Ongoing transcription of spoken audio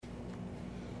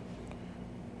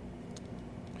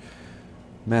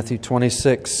Matthew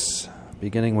 26,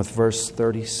 beginning with verse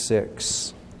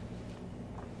 36.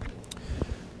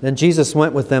 Then Jesus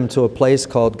went with them to a place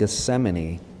called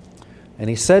Gethsemane, and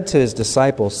he said to his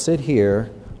disciples, "Sit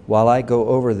here while I go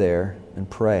over there and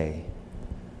pray."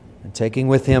 And taking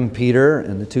with him Peter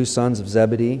and the two sons of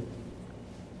Zebedee,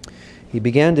 he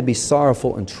began to be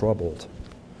sorrowful and troubled.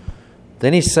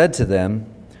 Then he said to them,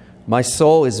 "My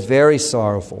soul is very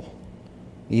sorrowful,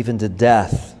 even to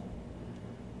death.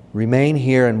 Remain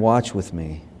here and watch with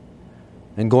me."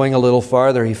 And going a little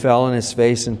farther, he fell on his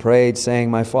face and prayed,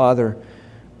 saying, "My Father,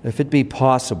 if it be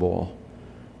possible,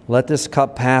 let this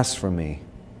cup pass from me.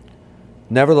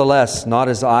 Nevertheless, not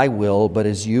as I will, but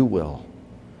as you will."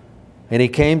 And he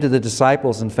came to the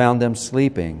disciples and found them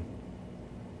sleeping.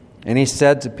 And he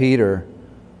said to Peter,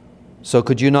 "So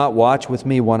could you not watch with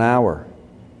me 1 hour?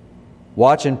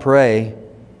 Watch and pray,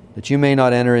 that you may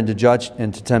not enter into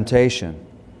temptation.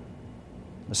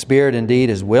 The spirit indeed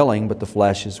is willing, but the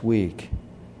flesh is weak."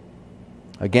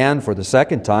 Again, for the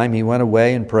second time, he went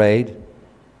away and prayed,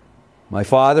 "My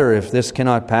Father, if this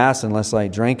cannot pass unless I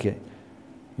drink it,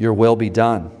 your will be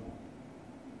done."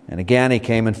 And again he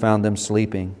came and found them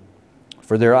sleeping,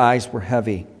 for their eyes were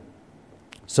heavy.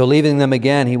 So leaving them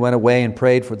again, he went away and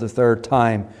prayed for the third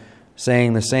time,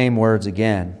 saying the same words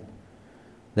again.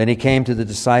 Then he came to the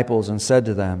disciples and said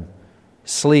to them,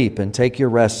 "Sleep and take your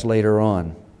rest later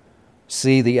on.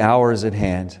 See, the hour is at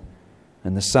hand,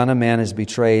 and the Son of Man is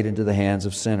betrayed into the hands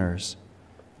of sinners.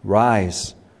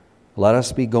 Rise, let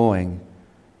us be going.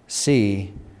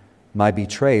 See, my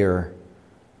betrayer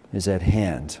is at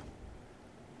hand."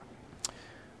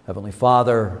 Heavenly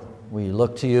Father, we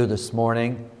look to you this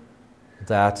morning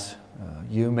that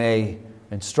you may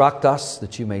instruct us,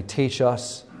 that you may teach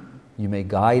us, you may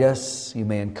guide us, you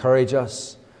may encourage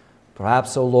us.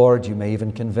 Perhaps, O Lord, you may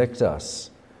even convict us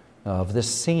of this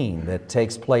scene that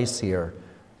takes place here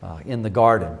in the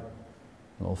garden.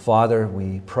 Oh, Father,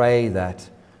 we pray that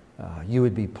you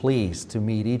would be pleased to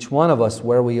meet each one of us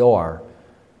where we are.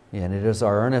 And it is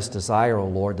our earnest desire, O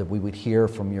Lord, that we would hear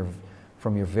from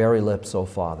your very lips, O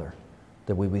Father,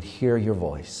 that we would hear your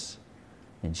voice.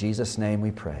 In Jesus' name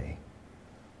we pray.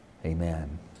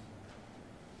 Amen.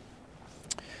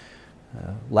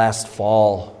 Last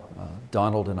fall,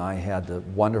 Donald and I had the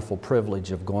wonderful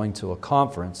privilege of going to a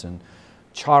conference in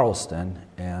Charleston,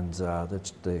 and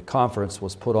the conference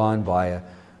was put on by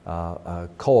a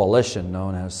coalition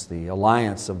known as the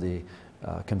Alliance of the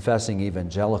Confessing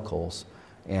Evangelicals.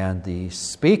 And the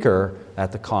speaker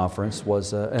at the conference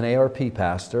was an ARP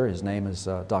pastor. His name is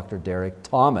Dr. Derek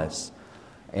Thomas.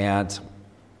 And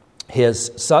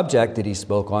his subject that he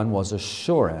spoke on was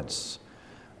assurance.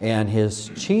 And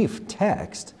his chief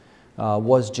text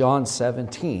was John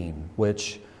 17,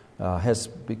 which has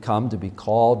become to be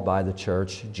called by the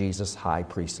church Jesus' high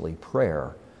priestly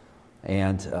prayer.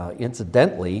 And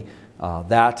incidentally,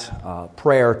 that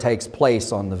prayer takes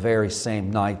place on the very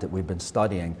same night that we've been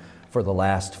studying for the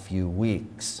last few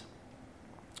weeks.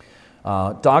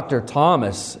 Dr.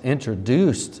 Thomas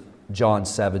introduced John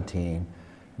 17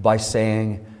 by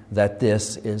saying that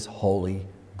this is holy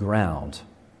ground.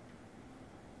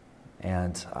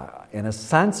 And in a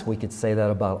sense, we could say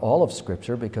that about all of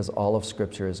Scripture, because all of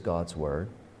Scripture is God's Word.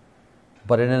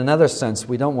 But in another sense,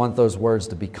 we don't want those words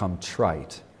to become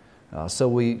trite. So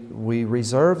we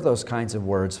reserve those kinds of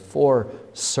words for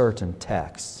certain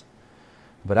texts.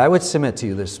 But I would submit to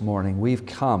you this morning, we've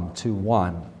come to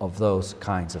one of those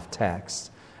kinds of texts.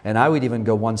 And I would even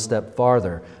go one step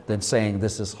farther than saying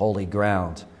this is holy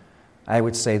ground. I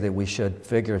would say that we should,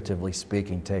 figuratively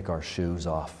speaking, take our shoes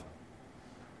off,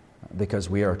 because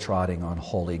we are trotting on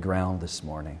holy ground this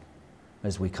morning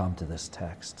as we come to this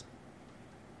text.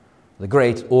 The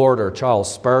great orator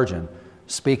Charles Spurgeon,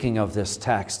 speaking of this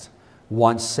text,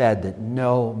 once said that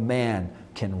no man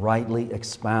can rightly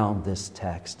expound this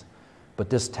text, but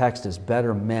this text is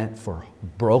better meant for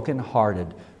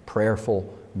broken-hearted,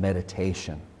 prayerful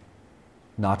meditation,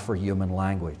 not for human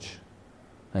language.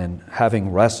 And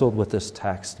having wrestled with this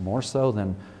text more so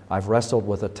than I've wrestled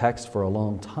with a text for a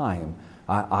long time,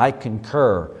 I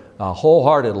concur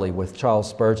wholeheartedly with Charles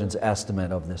Spurgeon's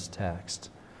estimate of this text.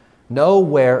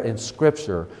 Nowhere in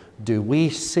Scripture do we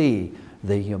see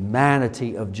the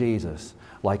humanity of Jesus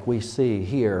like we see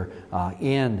here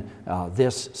in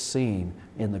this scene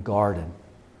in the garden.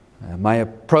 My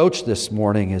approach this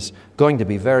morning is going to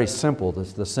be very simple.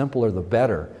 The simpler the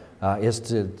better, is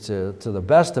to the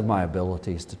best of my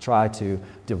abilities to try to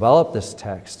develop this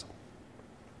text,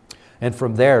 and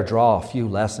from there draw a few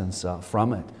lessons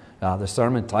from it. The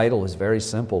sermon title is very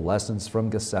simple, Lessons from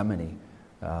Gethsemane.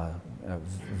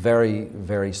 Very,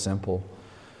 very simple.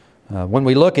 When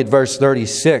we look at verse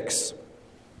 36,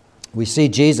 we see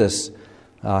Jesus,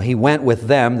 he went with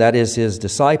them, that is his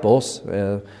disciples,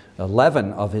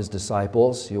 11 of his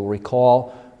disciples. You'll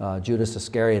recall Judas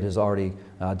Iscariot has already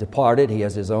departed. He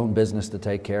has his own business to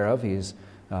take care of. He's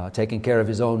taking care of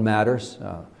his own matters,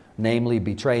 namely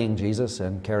betraying Jesus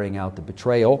and carrying out the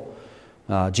betrayal.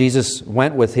 Jesus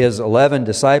went with his 11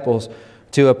 disciples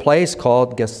to a place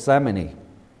called Gethsemane.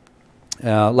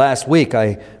 Last week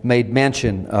I made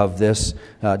mention of this.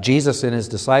 Jesus and his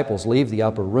disciples leave the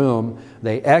upper room.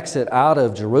 They exit out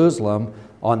of Jerusalem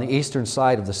on the eastern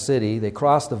side of the city. They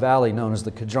cross the valley known as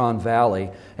the Kidron Valley,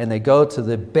 and they go to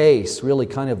the base, really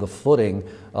kind of the footing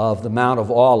of the Mount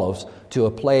of Olives, to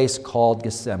a place called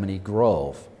Gethsemane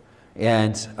Grove.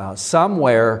 And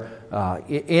somewhere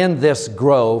in this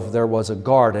grove there was a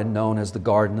garden known as the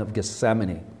Garden of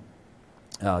Gethsemane.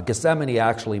 Gethsemane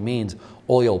actually means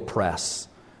oil press,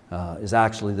 is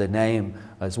actually the name,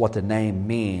 is what the name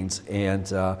means.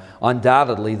 And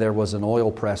undoubtedly there was an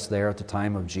oil press there at the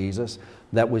time of Jesus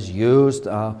that was used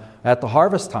at the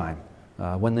harvest time.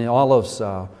 When the olives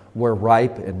were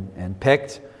ripe and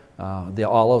picked, the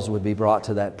olives would be brought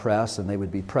to that press and they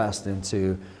would be pressed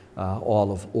into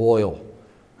olive oil.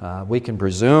 We can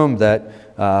presume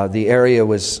that the area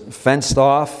was fenced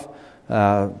off.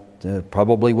 There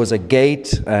probably was a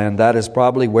gate, and that is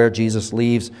probably where Jesus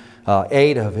leaves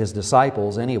 8 of his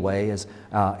disciples anyway, is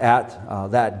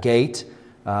at that gate.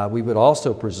 We would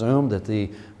also presume that the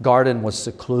garden was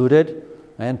secluded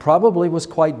and probably was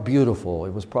quite beautiful.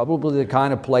 It was probably the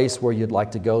kind of place where you'd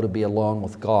like to go to be alone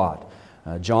with God.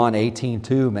 John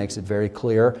 18:2 makes it very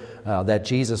clear that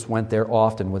Jesus went there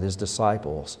often with his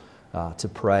disciples to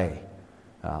pray.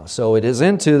 So it is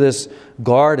into this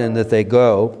garden that they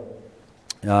go.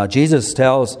 Jesus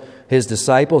tells his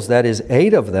disciples, that is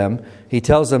 8 of them, he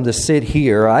tells them to sit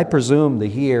here. I presume the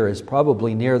here is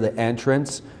probably near the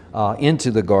entrance into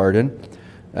the garden.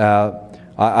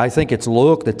 I think it's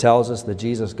Luke that tells us that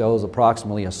Jesus goes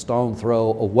approximately a stone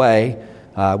throw away.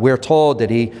 We're told that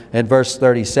he, in verse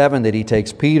 37, that he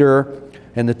takes Peter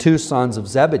and the 2 sons of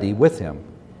Zebedee with him.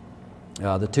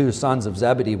 The 2 sons of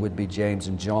Zebedee would be James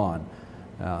and John.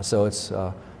 So it's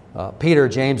Peter,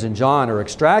 James, and John are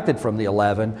extracted from the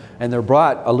 11, and they're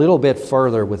brought a little bit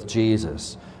further with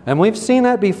Jesus. And we've seen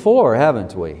that before,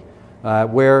 haven't we?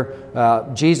 Where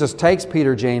Jesus takes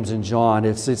Peter, James, and John.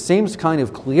 It seems kind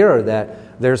of clear that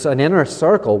there's an inner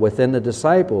circle within the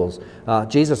disciples.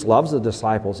 Jesus loves the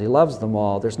disciples. He loves them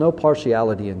all. There's no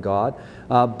partiality in God.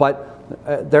 But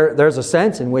there's a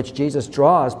sense in which Jesus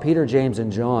draws Peter, James,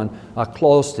 and John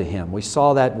close to him. We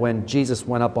saw that when Jesus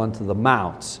went up onto the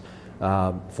mounts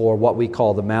for what we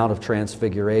call the Mount of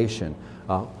Transfiguration.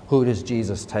 Who does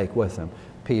Jesus take with him?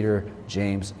 Peter,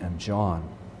 James, and John.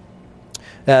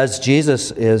 As Jesus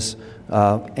is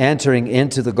entering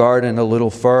into the garden a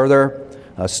little further,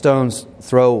 a stone's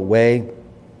throw away,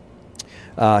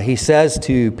 he says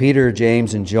to Peter,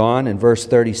 James, and John in verse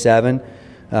 37,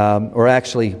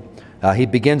 he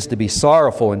begins to be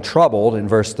sorrowful and troubled in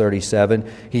verse 37.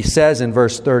 He says in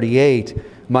verse 38,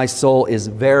 "My soul is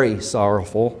very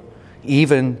sorrowful,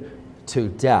 even to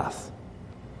death."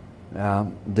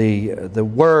 The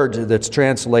word that's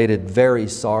translated "very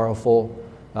sorrowful"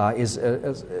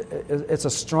 it's a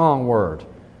strong word.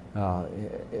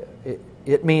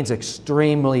 It means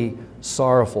extremely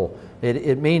sorrowful.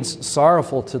 It means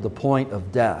sorrowful to the point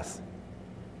of death.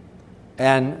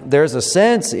 And there's a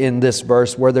sense in this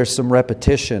verse where there's some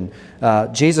repetition.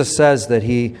 Jesus says that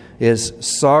he is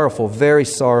sorrowful, very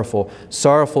sorrowful,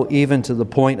 sorrowful even to the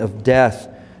point of death.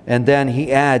 And then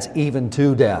he adds, even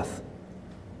to death.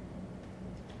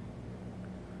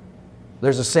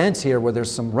 There's a sense here where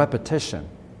there's some repetition.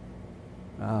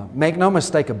 Make no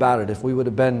mistake about it, if we would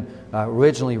have been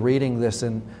originally reading this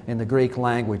in the Greek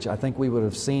language, I think we would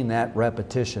have seen that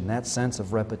repetition, that sense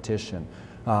of repetition.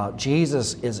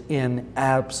 Jesus is in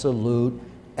absolute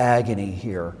agony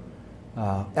here.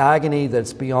 Agony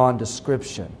that's beyond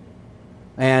description.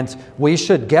 And we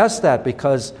should guess that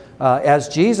because as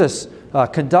Jesus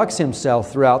conducts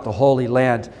himself throughout the Holy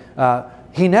Land,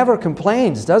 he never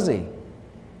complains, does he?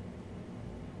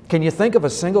 Can you think of a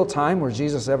single time where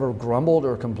Jesus ever grumbled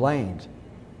or complained?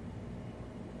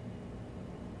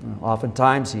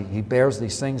 Oftentimes he bears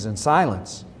these things in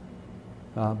silence.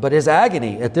 But his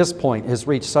agony at this point has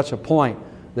reached such a point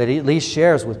that he at least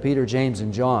shares with Peter, James,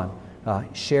 and John,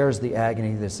 shares the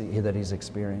agony that he's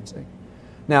experiencing.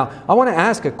 Now, I want to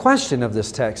ask a question of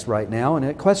this text right now, and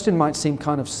that question might seem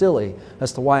kind of silly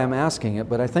as to why I'm asking it,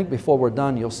 but I think before we're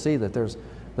done, you'll see that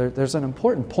there's an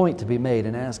important point to be made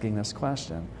in asking this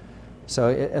question. So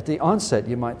at the onset,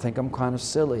 you might think I'm kind of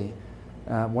silly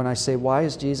when I say, why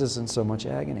is Jesus in so much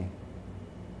agony?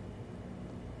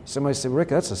 Somebody said, Rick,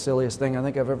 that's the silliest thing I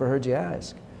think I've ever heard you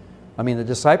ask. I mean, the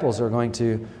disciples are going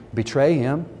to betray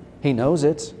him. He knows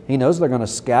it. He knows they're going to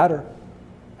scatter.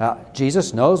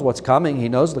 Jesus knows what's coming. He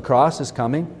knows the cross is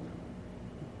coming.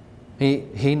 He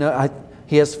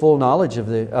has full knowledge of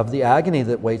the agony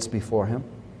that waits before him.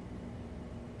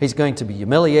 He's going to be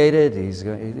humiliated.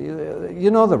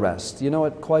 You know the rest. You know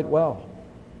it quite well.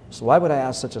 So why would I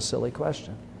ask such a silly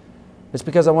question? It's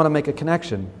because I want to make a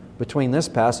connection between this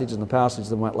passage and the passage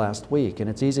that went last week. And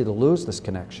it's easy to lose this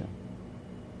connection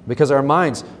because our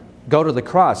minds go to the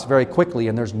cross very quickly,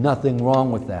 and there's nothing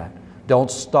wrong with that.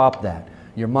 Don't stop that.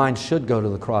 Your mind should go to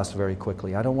the cross very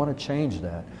quickly. I don't want to change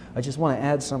that. I just want to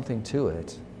add something to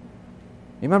it.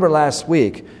 You remember last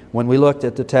week when we looked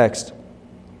at the text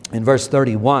in verse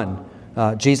 31,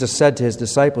 Jesus said to his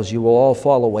disciples, "You will all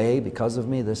fall away because of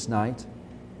me this night."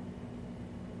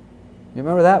 You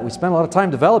remember that? We spent a lot of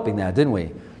time developing that, didn't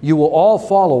we? You will all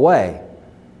fall away.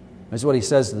 That's what he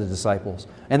says to the disciples.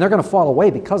 And they're going to fall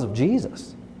away because of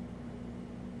Jesus.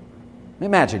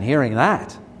 Imagine hearing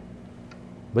that.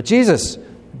 But Jesus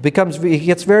he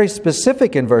gets very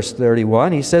specific in verse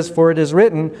 31. He says, "For it is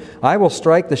written, I will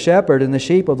strike the shepherd, and the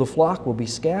sheep of the flock will be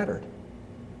scattered."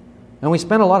 And we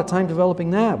spent a lot of time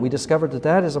developing that. We discovered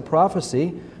that is a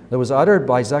prophecy that was uttered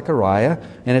by Zechariah,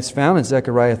 and it's found in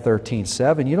Zechariah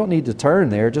 13:7. You don't need to turn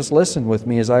there. Just listen with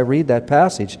me as I read that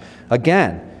passage.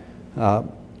 Again,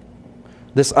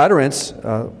 this utterance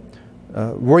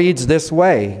reads this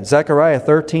way, Zechariah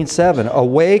 13:7,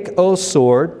 "Awake, O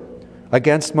sword,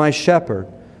 against my shepherd,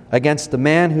 against the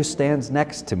man who stands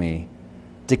next to me,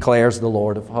 declares the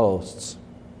Lord of hosts."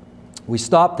 We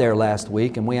stopped there last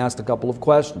week and we asked a couple of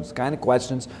questions, the kind of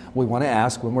questions we want to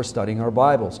ask when we're studying our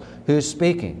Bibles. Who's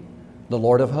speaking? The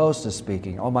Lord of hosts is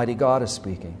speaking. Almighty God is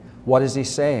speaking. What is he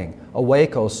saying?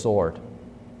 Awake, O sword.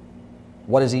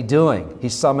 What is he doing?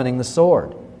 He's summoning the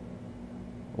sword.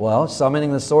 Well,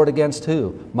 summoning the sword against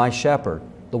who? My shepherd,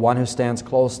 the one who stands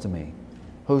close to me.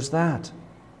 Who's that?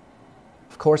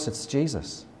 Of course, it's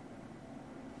Jesus.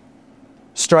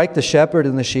 Strike the shepherd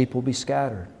and the sheep will be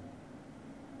scattered.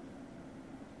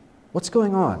 What's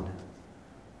going on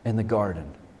in the garden?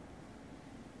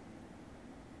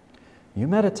 You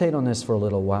meditate on this for a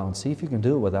little while and see if you can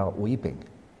do it without weeping.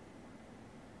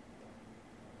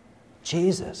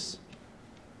 Jesus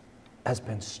has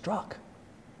been struck.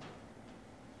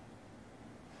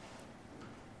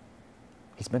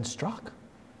 He's been struck.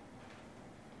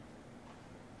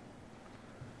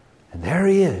 And there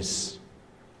he is,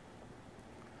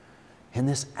 in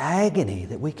this agony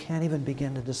that we can't even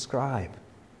begin to describe.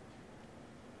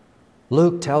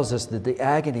 Luke tells us that the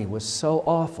agony was so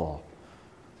awful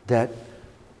that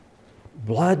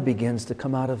blood begins to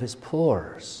come out of his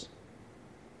pores.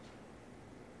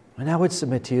 And I would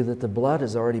submit to you that the blood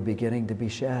is already beginning to be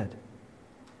shed.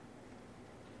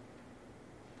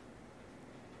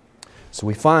 So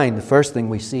we find the first thing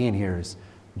we see in here is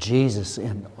Jesus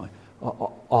in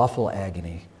awful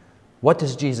agony. What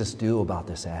does Jesus do about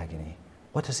this agony?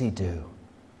 What does he do?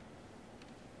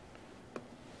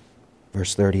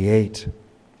 Verse 38,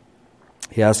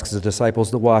 he asks the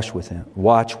disciples to watch with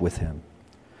him.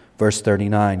 Verse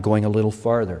 39, going a little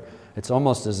farther. It's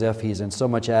almost as if he's in so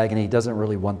much agony, he doesn't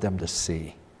really want them to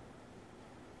see.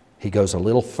 He goes a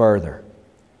little further.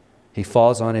 He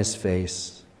falls on his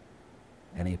face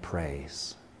and he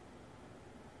prays.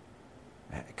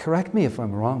 Correct me if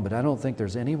I'm wrong, but I don't think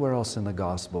there's anywhere else in the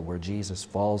gospel where Jesus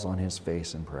falls on his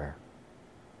face in prayer.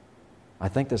 I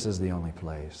think this is the only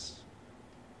place.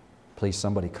 Please,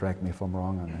 somebody correct me if I'm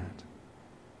wrong on that.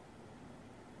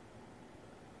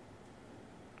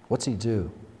 What's he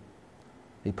do?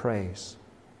 He prays.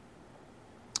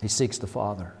 He seeks the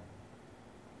Father.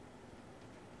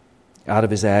 Out of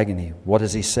his agony, what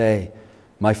does he say?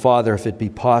 "My Father, if it be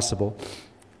possible,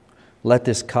 let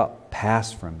this cup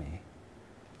pass from me.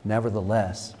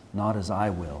 Nevertheless, not as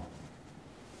I will,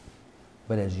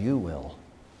 but as you will."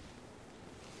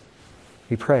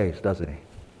 He prays, doesn't he?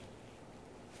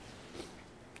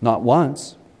 Not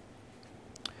once.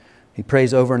 He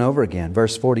prays over and over again.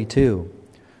 Verse 42.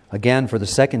 Again, for the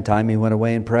second time, he went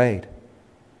away and prayed.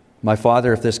 "My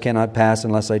Father, if this cannot pass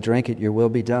unless I drink it, your will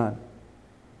be done."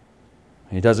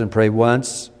 He doesn't pray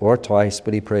once or twice,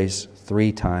 but he prays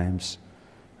 3 times.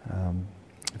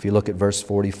 If you look at verse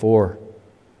 44,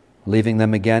 leaving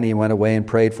them again, he went away and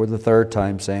prayed for the 3rd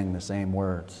time, saying the same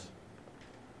words.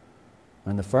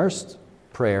 And the first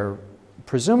prayer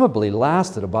presumably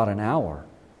lasted about an hour.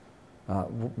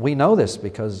 We know this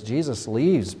because Jesus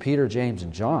leaves Peter, James,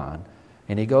 and John,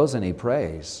 and he goes and he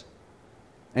prays.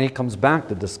 And he comes back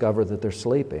to discover that they're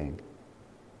sleeping.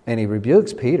 And he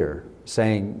rebukes Peter,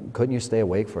 saying, "Couldn't you stay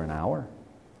awake for an hour?"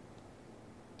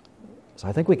 So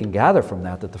I think we can gather from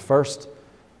that the first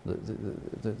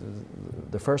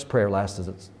prayer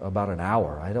lasted about an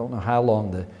hour. I don't know how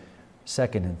long the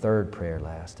second and third prayer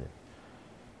lasted.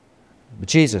 But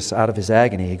Jesus, out of his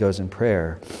agony, he goes in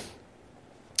prayer.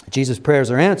 Jesus'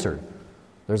 prayers are answered.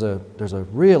 There's a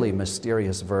really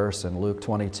mysterious verse in Luke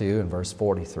 22 and verse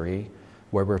 43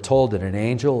 where we're told that an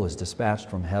angel is dispatched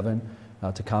from heaven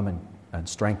to come and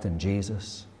strengthen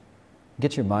Jesus.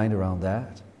 Get your mind around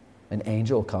that. An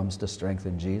angel comes to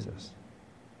strengthen Jesus.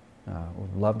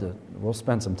 We'll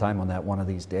spend some time on that one of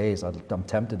these days. I'm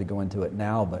tempted to go into it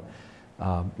now, but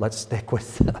let's stick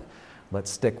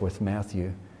with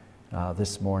Matthew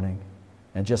this morning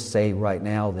and just say right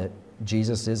now that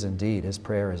Jesus is indeed, his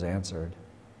prayer is answered.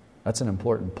 That's an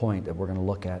important point that we're going to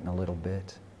look at in a little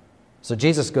bit. So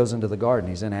Jesus goes into the garden.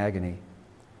 He's in agony.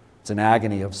 It's an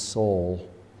agony of soul.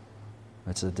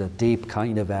 It's a deep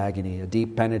kind of agony, a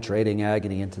deep penetrating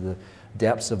agony into the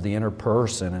depths of the inner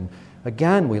person. And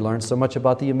again, we learn so much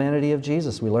about the humanity of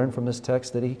Jesus. We learn from this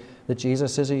text that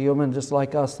Jesus is a human just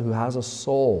like us who has a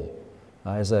soul.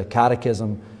 As a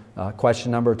catechism,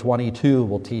 question number 22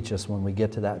 will teach us when we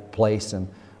get to that place in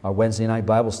our Wednesday night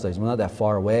Bible studies. We're not that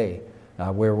far away,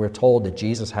 where we're told that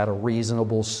Jesus had a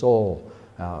reasonable soul.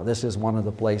 This is one of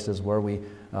the places where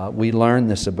we learn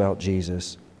this about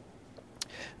Jesus.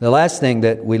 The last thing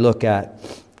that we look at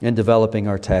in developing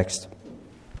our text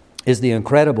is the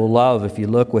incredible love. If you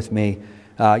look with me,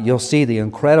 you'll see the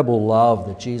incredible love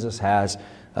that Jesus has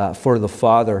for the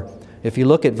Father. If you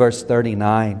look at verse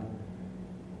 39,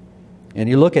 and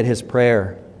you look at his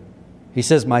prayer, he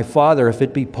says, "My Father, if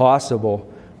it be possible,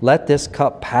 let this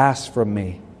cup pass from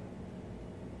me.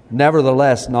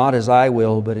 Nevertheless, not as I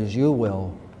will, but as you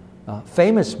will."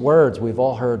 Famous words we've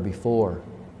all heard before.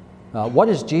 What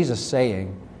is Jesus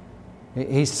saying?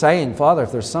 He's saying, Father,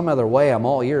 if there's some other way, I'm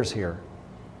all ears here.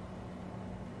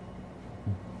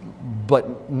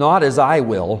 But not as I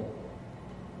will,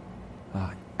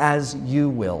 as you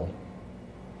will.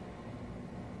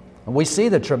 And we see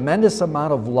the tremendous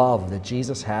amount of love that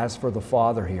Jesus has for the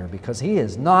Father here, because He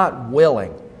is not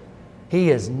willing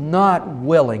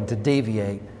to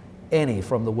deviate any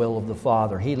from the will of the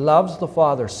Father. He loves the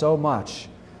Father so much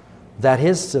that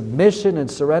His submission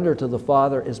and surrender to the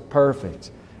Father is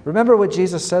perfect. Remember what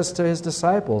Jesus says to His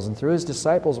disciples, and through His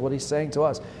disciples what He's saying to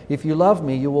us. If you love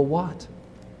me, you will what?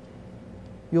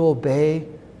 You'll obey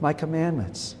my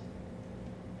commandments.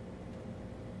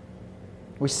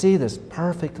 We see this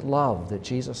perfect love that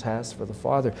Jesus has for the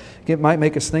Father. It might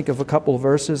make us think of a couple of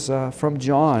verses from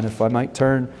John, if I might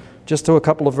turn just to a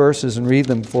couple of verses and read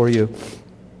them for you.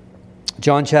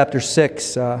 John chapter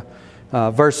 6,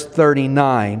 verse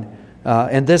 39.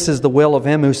 And this is the will of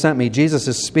Him who sent me. Jesus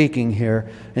is speaking here.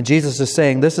 And Jesus is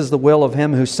saying, this is the will of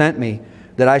Him who sent me,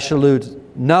 that I shall lose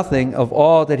nothing of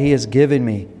all that He has given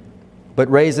me, but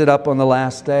raise it up on the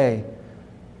last day.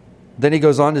 Then He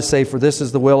goes on to say, for this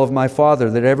is the will of my Father,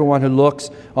 that everyone who looks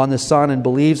on the Son and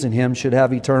believes in Him should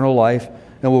have eternal life,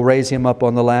 and will raise him up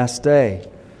on the last day.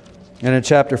 And in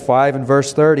chapter 5 and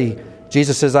verse 30,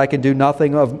 Jesus says, I can do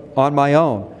nothing on my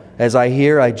own. As I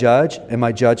hear, I judge, and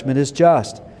my judgment is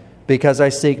just, because I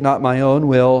seek not my own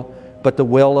will, but the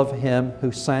will of Him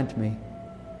who sent me.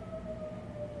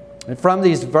 And from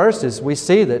these verses, we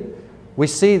see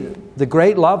the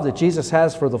great love that Jesus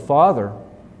has for the Father,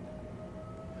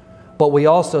 but we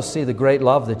also see the great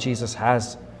love that Jesus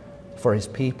has for His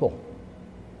people.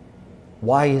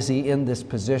 Why is He in this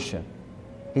position?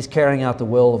 He's carrying out the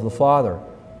will of the Father.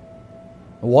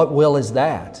 What will is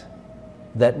that?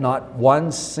 That not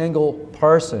one single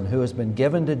person who has been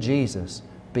given to Jesus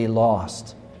be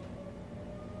lost.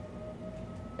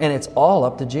 And it's all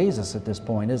up to Jesus at this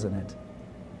point, isn't it?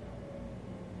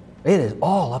 It is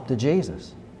all up to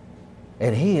Jesus.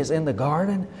 And He is in the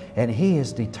garden, and He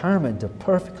is determined to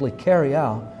perfectly carry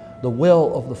out the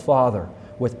will of the Father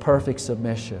with perfect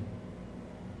submission.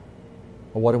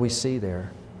 Well, what do we see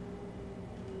there?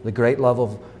 The great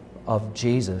love of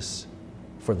Jesus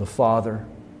for the Father,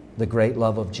 the great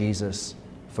love of Jesus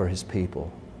for His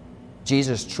people.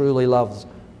 Jesus truly loves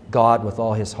God with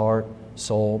all His heart,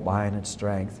 soul, mind, and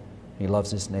strength. He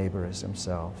loves His neighbor as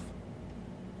Himself.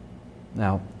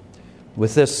 Now,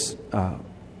 with this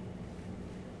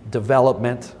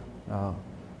development,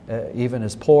 even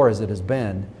as poor as it has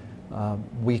been,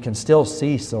 we can still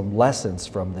see some lessons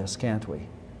from this, can't we?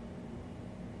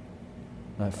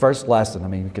 First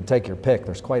lesson, you can take your pick.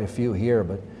 There's quite a few here,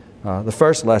 but the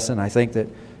first lesson I think that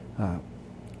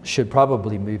should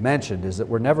probably be mentioned is that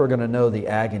we're never going to know the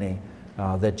agony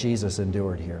that Jesus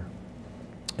endured here.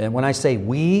 And when I say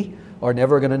we are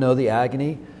never going to know the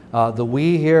agony, the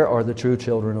we here are the true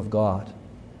children of God.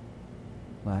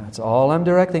 That's all I'm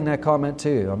directing that comment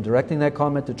to. I'm directing that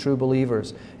comment to true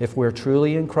believers. If we're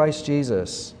truly in Christ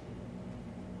Jesus,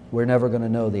 we're never going to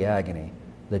know the agony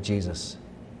that Jesus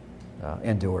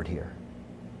endured here.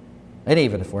 And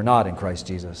even if we're not in Christ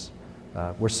Jesus,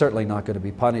 we're certainly not going to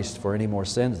be punished for any more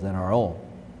sins than our own.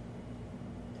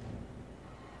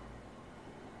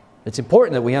 It's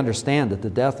important that we understand that the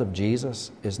death of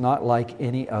Jesus is not like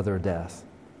any other death.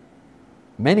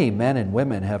 Many men and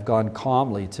women have gone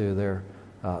calmly to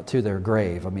their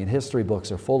grave. I mean, history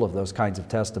books are full of those kinds of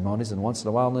testimonies, and once in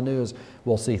a while in the news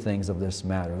we'll see things of this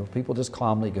matter. People just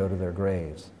calmly go to their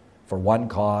graves for one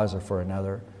cause or for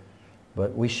another.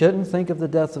 But we shouldn't think of the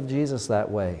death of Jesus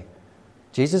that way.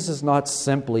 Jesus is not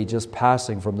simply just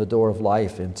passing from the door of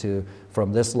life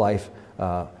from this life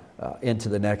into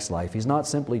the next life. He's not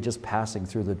simply just passing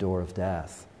through the door of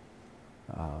death.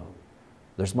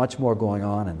 There's much more going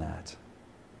on in that.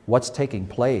 What's taking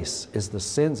place is the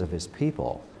sins of His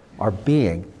people are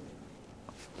being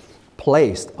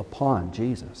placed upon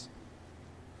Jesus.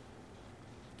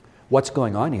 What's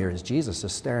going on here is Jesus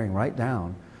is staring right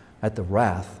down at the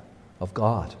wrath of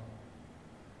God.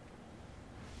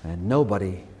 And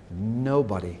nobody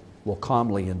will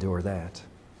calmly endure that.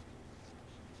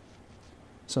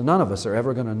 So none of us are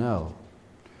ever going to know.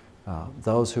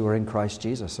 Those who are in Christ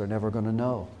Jesus are never going to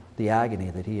know the agony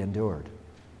that He endured.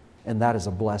 And that is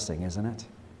a blessing, isn't it?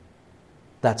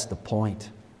 That's the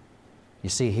point. You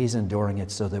see, He's enduring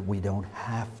it so that we don't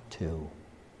have to.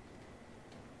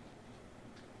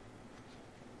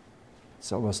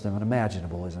 It's almost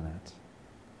unimaginable, isn't it?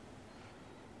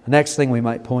 The next thing we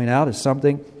might point out is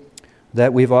something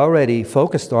that we've already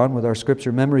focused on with our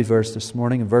scripture memory verse this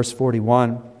morning in verse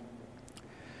 41.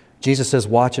 Jesus says,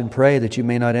 "Watch and pray that you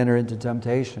may not enter into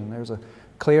temptation." There's a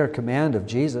clear command of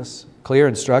Jesus, clear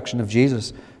instruction of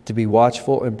Jesus to be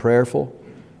watchful and prayerful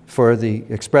for the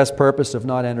express purpose of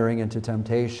not entering into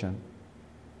temptation.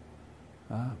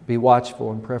 Be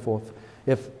watchful and prayerful.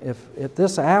 If at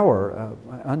this hour,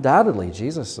 undoubtedly,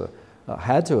 Jesus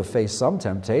had to have faced some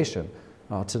temptation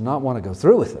to not want to go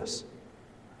through with this.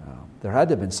 There had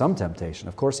to have been some temptation.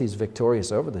 Of course, He's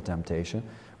victorious over the temptation,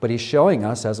 but He's showing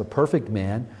us as a perfect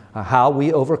man how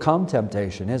we overcome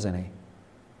temptation, isn't He?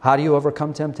 How do you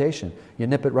overcome temptation? You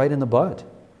nip it right in the bud.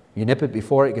 You nip it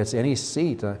before it gets any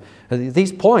seat.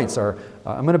 These points are,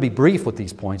 I'm going to be brief with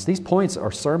these points. These points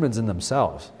are sermons in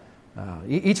themselves.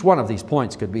 Each one of these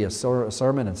points could be a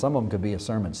sermon, and some of them could be a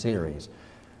sermon series.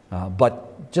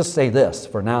 But just say this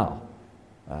for now.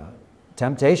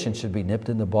 Temptation should be nipped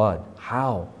in the bud.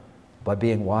 How? By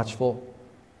being watchful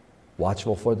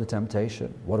for the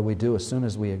temptation. What do we do as soon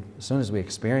as we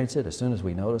experience it, as soon as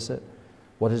we notice it?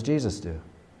 What does Jesus do?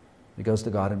 He goes to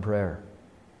God in prayer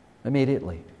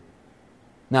immediately.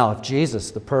 Now, if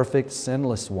Jesus, the perfect,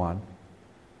 sinless one,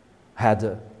 had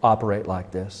to operate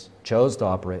like this, chose to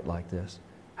operate like this,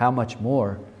 how much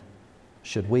more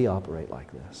should we operate like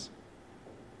this?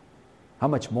 How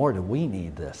much more do we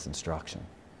need this instruction?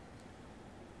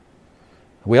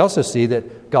 We also see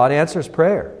that God answers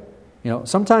prayer. You know,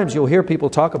 sometimes you'll hear people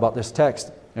talk about this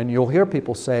text, and you'll hear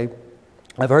people say,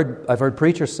 I've heard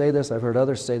preachers say this, I've heard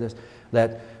others say this,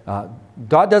 that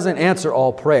God doesn't answer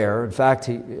all prayer. In fact,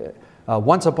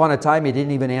 once upon a time, He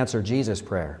didn't even answer Jesus'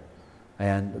 prayer.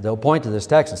 And they'll point to this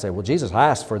text and say, well, Jesus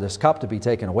asked for this cup to be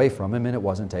taken away from Him, and it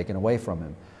wasn't taken away from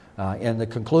Him. And the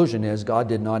conclusion is God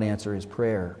did not answer His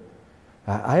prayer.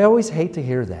 I always hate to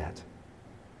hear that.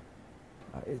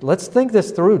 Let's think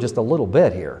this through just a little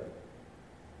bit here.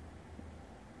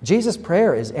 Jesus'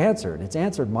 prayer is answered. It's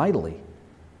answered mightily.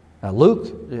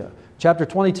 Luke chapter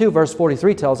 22, verse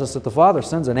 43 tells us that the Father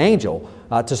sends an angel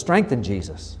to strengthen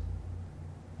Jesus.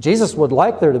 Jesus would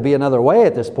like there to be another way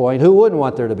at this point. Who wouldn't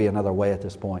want there to be another way at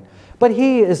this point? But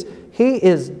He is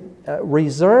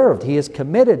reserved. He is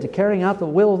committed to carrying out the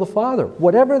will of the Father.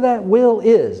 Whatever that will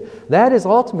is, that is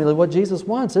ultimately what Jesus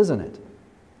wants, isn't it?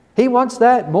 He wants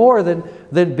that more than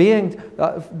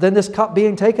this cup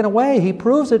being taken away. He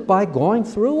proves it by going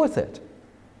through with it.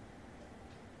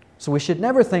 So we should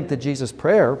never think that Jesus'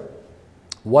 prayer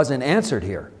wasn't answered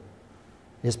here.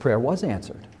 His prayer was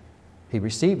answered. He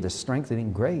received this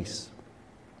strengthening grace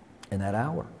in that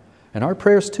hour. And our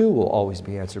prayers too will always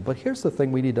be answered. But here's the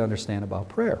thing we need to understand about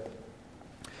prayer,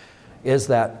 is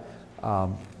that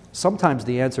sometimes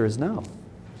the answer is no.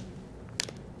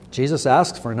 Jesus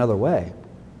asks for another way.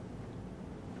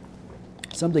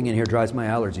 Something in here drives my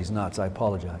allergies nuts. I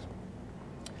apologize.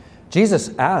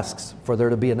 Jesus asks for there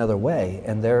to be another way,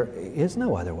 and there is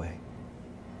no other way.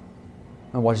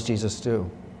 And what does Jesus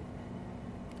do?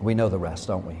 We know the rest,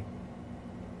 don't we?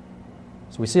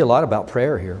 So we see a lot about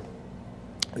prayer here.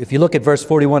 If you look at verse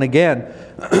 41 again,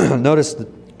 notice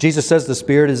that Jesus says the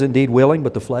spirit is indeed willing,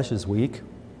 but the flesh is weak.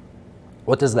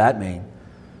 What does that mean?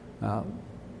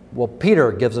 Well,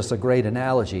 Peter gives us a great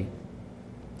analogy.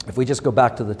 If we just go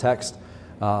back to the text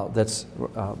that's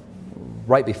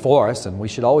right before us, and we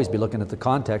should always be looking at the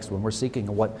context when we're seeking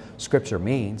what Scripture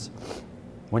means.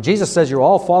 When Jesus says, "You'll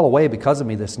all fall away because of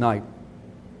me this night,"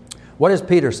 what does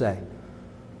Peter say?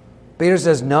 Peter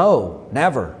says, "No,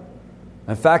 never."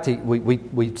 In fact,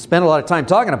 we spent a lot of time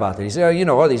talking about that. He said,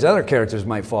 all these other characters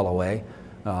might fall away,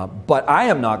 but I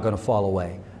am not going to fall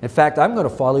away. In fact, I'm going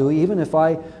to follow you even if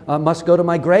I must go to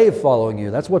my grave following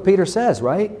you. That's what Peter says,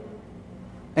 right?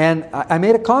 And I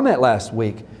made a comment last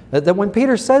week that when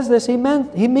Peter says this, he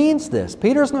means this.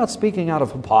 Peter's not speaking out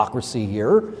of hypocrisy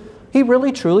here. He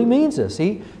really truly means this.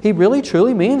 He really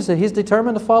truly means that he's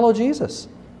determined to follow Jesus.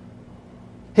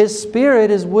 His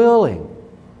spirit is willing.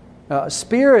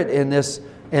 Spirit in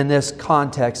this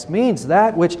context means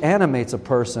that which animates a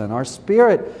person. Our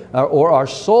spirit, or our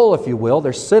soul, if you will,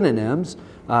 they're synonyms,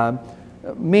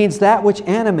 means that which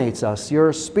animates us.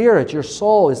 Your spirit, your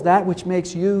soul, is that which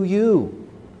makes you, you.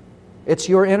 It's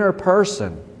your inner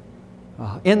person.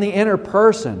 In the inner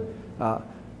person,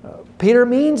 Peter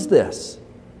means this.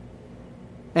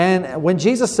 And when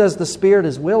Jesus says the Spirit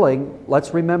is willing,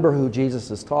 let's remember who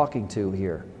Jesus is talking to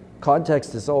here.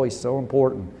 Context is always so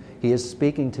important. He is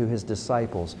speaking to His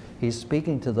disciples. He's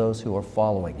speaking to those who are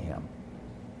following Him.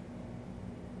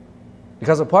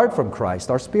 Because apart from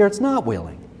Christ, our spirit's not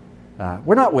willing.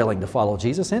 We're not willing to follow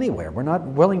Jesus anywhere. We're not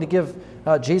willing to give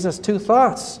Jesus two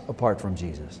thoughts apart from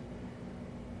Jesus.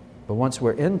 But once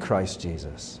we're in Christ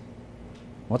Jesus,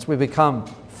 once we become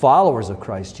followers of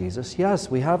Christ Jesus,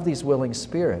 yes, we have these willing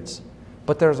spirits.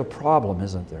 But there's a problem,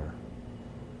 isn't there?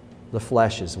 The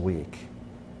flesh is weak.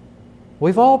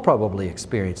 We've all probably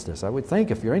experienced this. I would think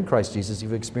if you're in Christ Jesus,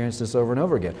 you've experienced this over and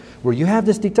over again, where you have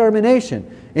this determination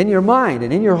in your mind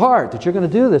and in your heart that you're going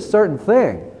to do this certain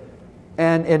thing.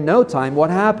 And in no time,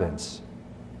 what happens?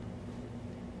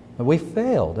 We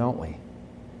fail, don't we?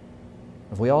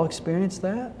 Have we all experienced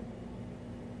that?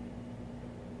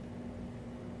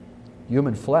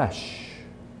 Human flesh.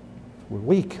 We're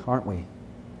weak, aren't we?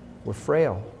 We're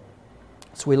frail.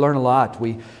 So we learn a lot.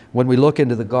 When we look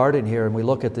into the garden here and we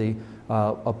look at the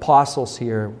apostles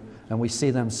here and we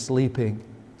see them sleeping,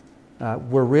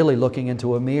 we're really looking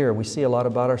into a mirror. We see a lot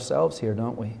about ourselves here,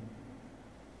 don't we?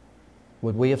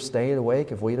 Would we have stayed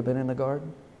awake if we'd have been in the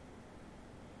garden?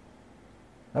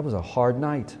 That was a hard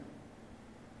night.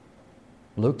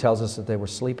 Luke tells us that they were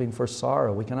sleeping for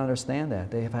sorrow. We can understand that.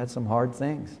 They have had some hard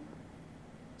things.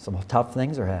 Some tough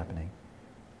things are happening.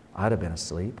 I'd have been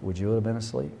asleep. Would you have been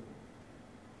asleep?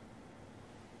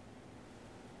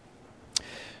 A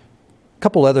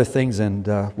couple other things, and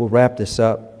we'll wrap this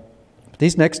up.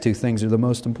 These next two things are the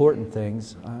most important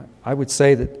things. I would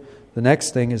say that the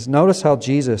next thing is, notice how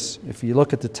Jesus, if you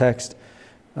look at the text,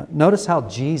 notice how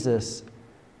Jesus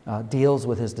deals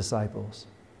with His disciples.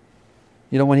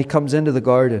 When He comes into the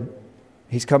garden,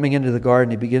 He's coming into the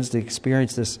garden, He begins to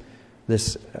experience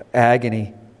this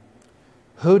agony.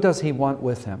 Who does He want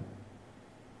with Him?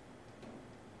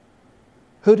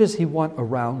 Who does He want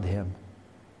around Him?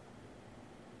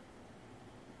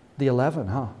 The 11,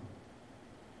 huh?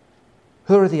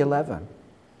 Who are the 11?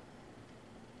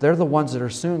 They're the ones that are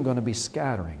soon going to be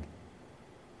scattering.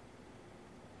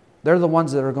 They're the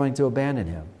ones that are going to abandon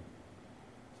Him.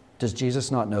 Does Jesus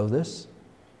not know this?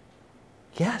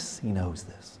 Yes, He knows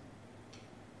this.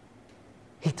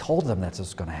 He told them that's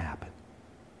what's going to happen.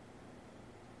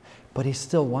 But He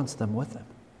still wants them with Him.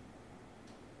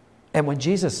 And when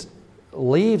Jesus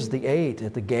leaves the 8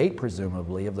 at the gate,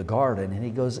 presumably, of the garden, and He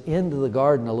goes into the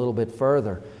garden a little bit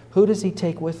further, who does He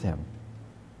take with Him?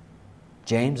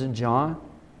 James and John?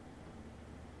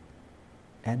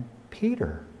 And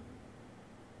Peter.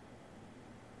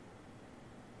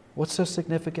 What's so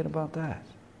significant about that?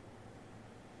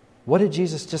 What did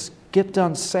Jesus just get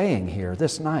done saying here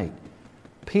this night?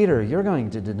 Peter, you're going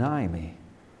to deny me.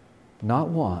 Not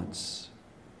once,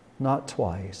 not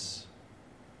twice,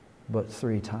 but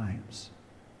 3 times.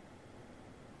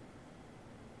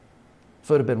 If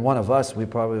it would have been one of us, we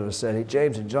probably would have said, hey,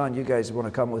 James and John, you guys want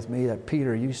to come with me? That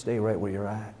Peter, you stay right where you're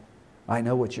at. I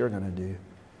know what you're going to do.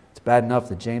 It's bad enough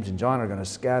that James and John are going to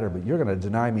scatter, but you're going to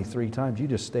deny me 3 times. You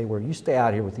just stay where you stay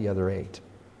out here with the other 8.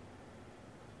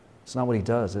 It's not what He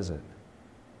does, is it?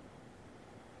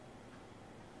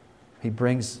 He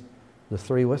brings the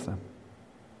 3 with Him,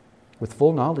 with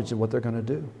full knowledge of what they're going to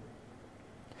do.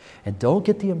 And don't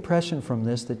get the impression from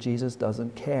this that Jesus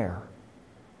doesn't care.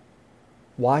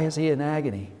 Why is He in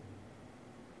agony?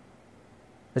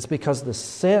 It's because the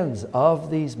sins of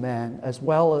these men, as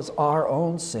well as our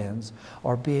own sins,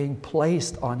 are being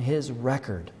placed on His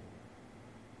record.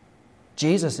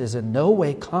 Jesus is in no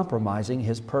way compromising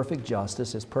His perfect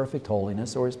justice, His perfect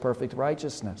holiness, or His perfect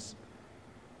righteousness.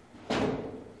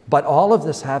 But all of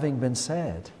this having been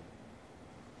said,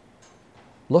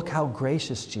 look how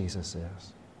gracious Jesus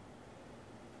is.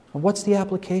 And what's the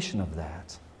application of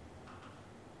that?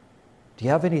 Do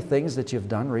you have any things that you've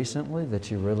done recently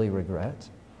that you really regret?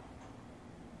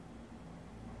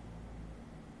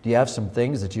 Do you have some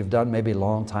things that you've done maybe a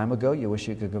long time ago you wish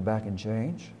you could go back and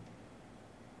change?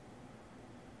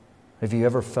 Have you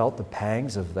ever felt the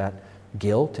pangs of that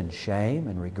guilt and shame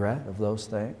and regret of those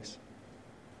things?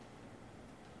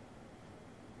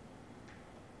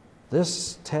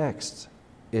 This text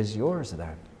is yours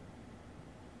then.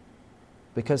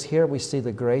 Because here we see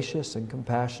the gracious and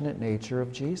compassionate nature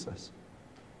of Jesus.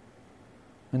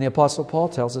 And the Apostle Paul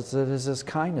tells us that it is His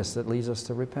kindness that leads us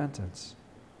to repentance.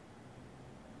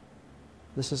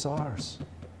 This is ours.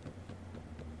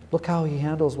 Look how He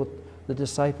handles with the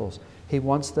disciples. He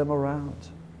wants them around.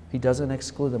 He doesn't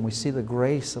exclude them. We see the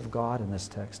grace of God in this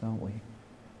text, don't we?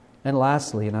 And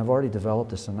lastly, and I've already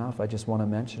developed this enough, I just want to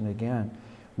mention it again,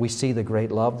 we see the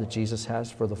great love that Jesus has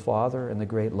for the Father and the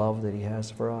great love that He has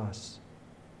for us.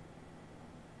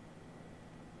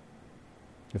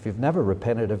 If you've never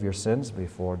repented of your sins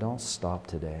before, don't stop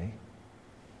today.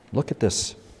 Look at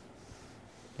this.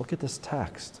 Look at this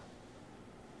text.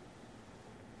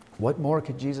 What more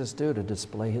could Jesus do to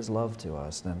display His love to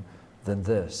us than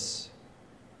this?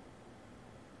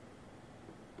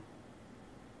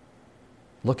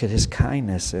 Look at His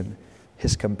kindness and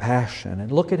His compassion,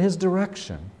 and look at His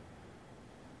direction.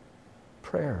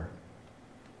 Prayer.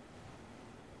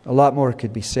 A lot more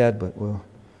could be said, but we'll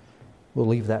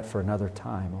leave that for another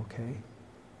time, okay?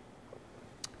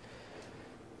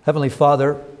 Heavenly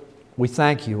Father, we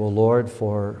thank You, O Lord,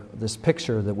 for this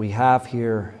picture that we have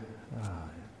here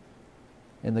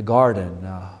in the garden,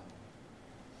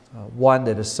 one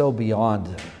that is so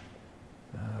beyond,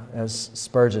 as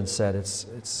Spurgeon said, it's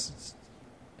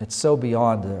so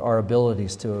beyond our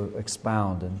abilities to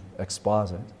expound and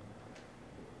exposit.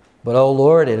 But, oh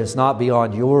Lord, it is not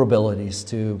beyond Your abilities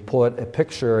to put a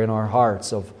picture in our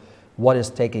hearts of what is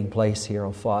taking place here,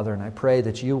 oh Father. And I pray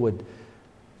that You would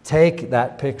take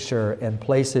that picture and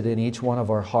place it in each one of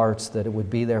our hearts, that it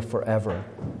would be there forever.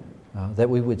 That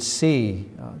we would see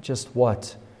just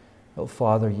what, oh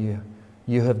Father,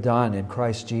 you have done in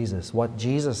Christ Jesus, what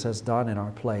Jesus has done in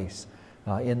our place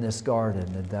in this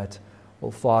garden, and that,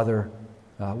 oh Father,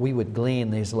 we would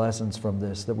glean these lessons from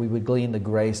this, that we would glean the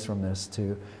grace from this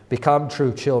to become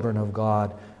true children of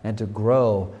God and to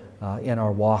grow in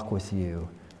our walk with You.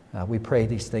 We pray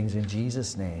these things in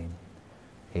Jesus' name.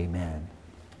 Amen.